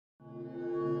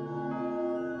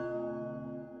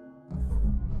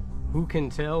Who can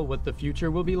tell what the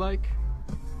future will be like?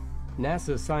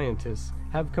 NASA scientists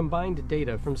have combined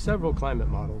data from several climate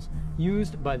models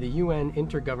used by the UN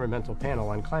Intergovernmental Panel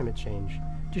on Climate Change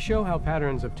to show how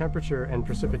patterns of temperature and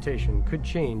precipitation could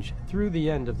change through the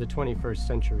end of the 21st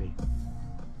century.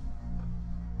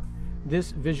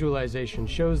 This visualization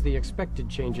shows the expected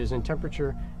changes in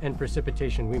temperature and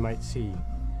precipitation we might see,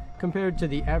 compared to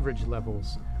the average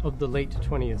levels of the late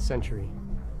 20th century.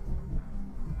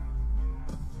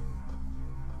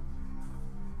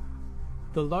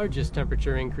 The largest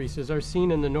temperature increases are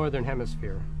seen in the northern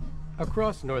hemisphere.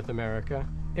 Across North America,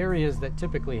 areas that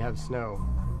typically have snow,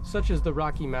 such as the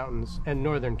Rocky Mountains and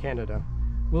northern Canada,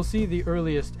 will see the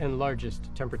earliest and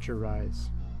largest temperature rise.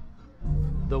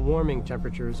 The warming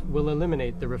temperatures will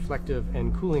eliminate the reflective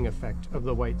and cooling effect of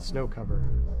the white snow cover.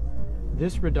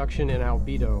 This reduction in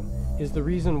albedo is the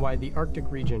reason why the Arctic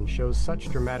region shows such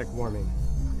dramatic warming,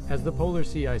 as the polar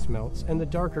sea ice melts and the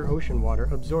darker ocean water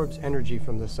absorbs energy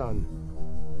from the sun.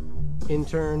 In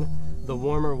turn, the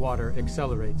warmer water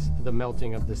accelerates the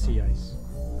melting of the sea ice.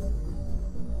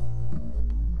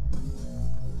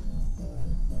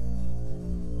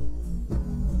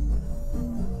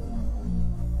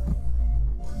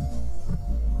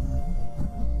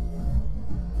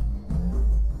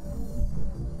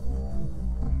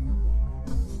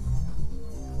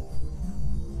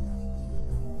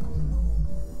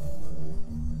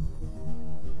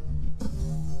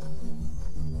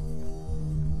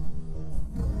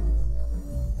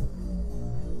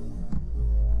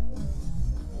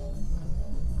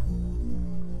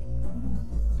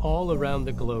 All around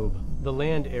the globe, the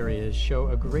land areas show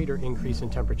a greater increase in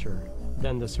temperature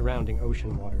than the surrounding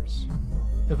ocean waters.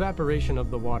 Evaporation of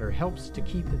the water helps to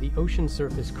keep the ocean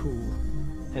surface cool,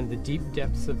 and the deep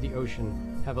depths of the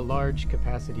ocean have a large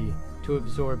capacity to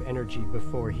absorb energy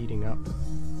before heating up.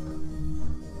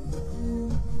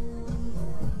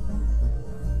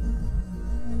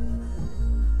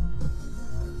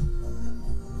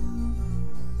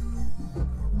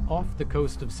 Off the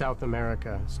coast of South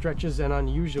America stretches an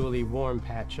unusually warm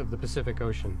patch of the Pacific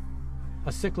Ocean.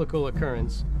 A cyclical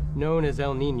occurrence, known as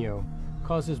El Niño,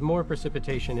 causes more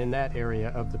precipitation in that area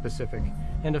of the Pacific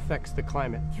and affects the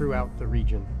climate throughout the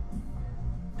region.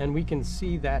 And we can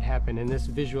see that happen in this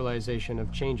visualization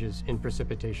of changes in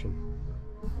precipitation.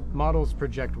 Models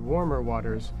project warmer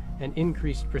waters and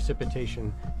increased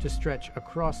precipitation to stretch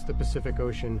across the Pacific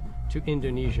Ocean to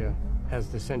Indonesia as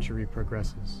the century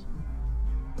progresses.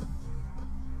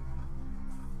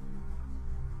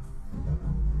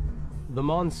 The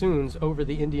monsoons over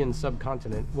the Indian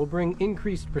subcontinent will bring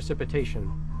increased precipitation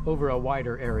over a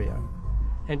wider area,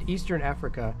 and Eastern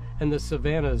Africa and the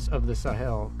savannas of the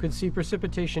Sahel could see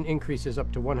precipitation increases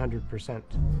up to 100%.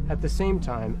 At the same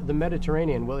time, the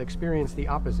Mediterranean will experience the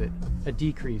opposite, a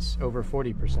decrease over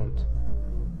 40%.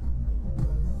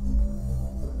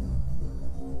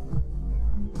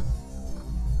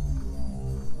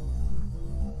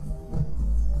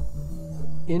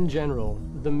 In general,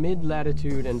 the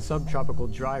mid-latitude and subtropical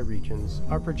dry regions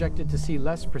are projected to see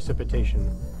less precipitation,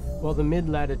 while the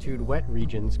mid-latitude wet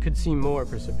regions could see more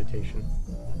precipitation.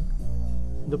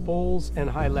 The poles and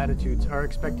high latitudes are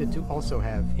expected to also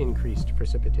have increased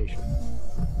precipitation.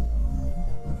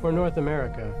 For North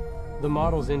America, the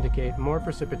models indicate more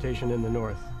precipitation in the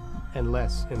north and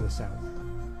less in the south.